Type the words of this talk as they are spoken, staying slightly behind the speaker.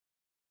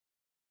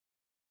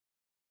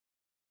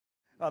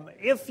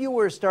If you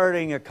were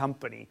starting a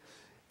company,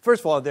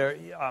 first of all,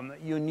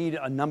 you need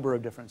a number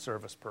of different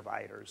service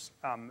providers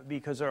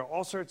because there are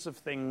all sorts of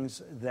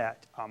things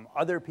that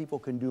other people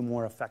can do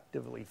more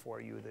effectively for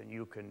you than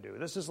you can do.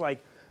 This is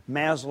like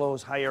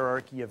Maslow's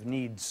hierarchy of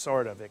needs,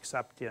 sort of,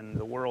 except in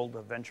the world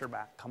of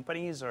venture-backed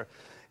companies. Or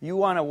you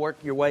want to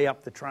work your way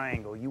up the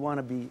triangle. You want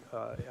to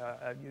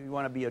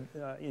be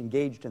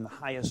engaged in the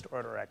highest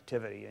order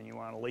activity, and you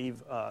want to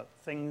leave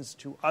things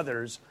to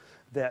others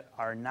that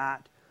are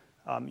not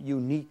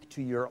unique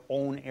to your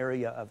own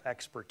area of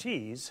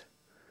expertise.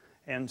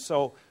 And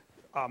so,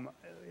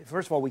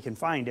 first of all, we can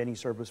find any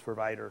service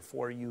provider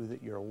for you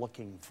that you're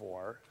looking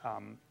for.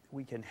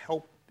 We can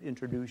help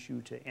introduce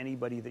you to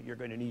anybody that you're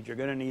going to need. You're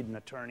going to need an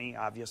attorney,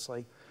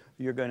 obviously.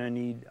 You're going to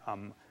need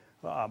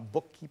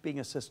bookkeeping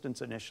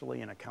assistance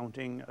initially and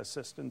accounting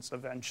assistance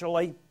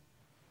eventually.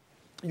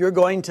 You're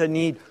going to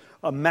need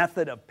a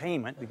method of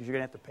payment because you're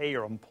going to have to pay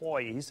your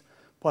employees,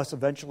 plus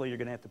eventually you're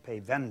going to have to pay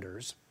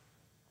vendors.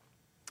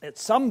 At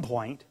some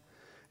point,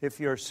 if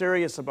you're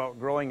serious about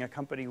growing a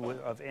company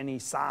of any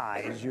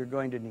size, you're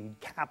going to need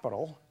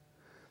capital.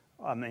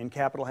 And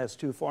capital has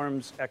two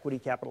forms, equity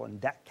capital and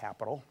debt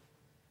capital.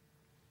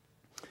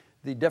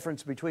 The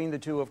difference between the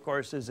two, of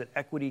course, is that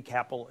equity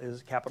capital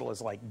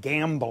is like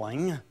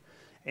gambling,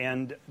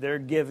 and they're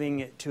giving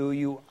it to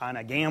you on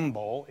a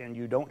gamble, and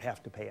you don't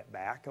have to pay it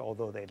back,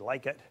 although they'd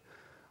like it.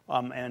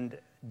 And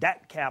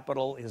debt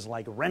capital is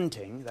like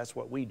renting. That's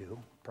what we do,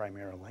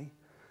 primarily.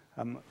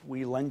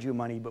 We lend you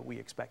money, but we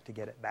expect to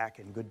get it back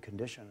in good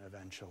condition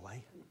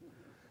eventually.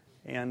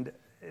 And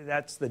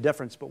that's the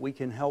difference, but we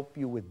can help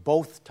you with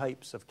both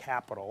types of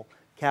capital.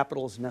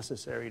 Capital is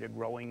necessary to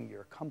growing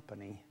your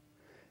company.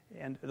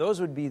 And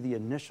those would be the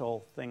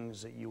initial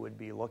things that you would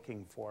be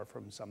looking for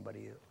from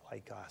somebody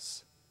like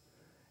us.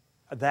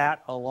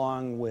 That,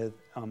 along with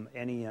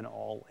any and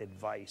all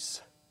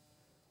advice.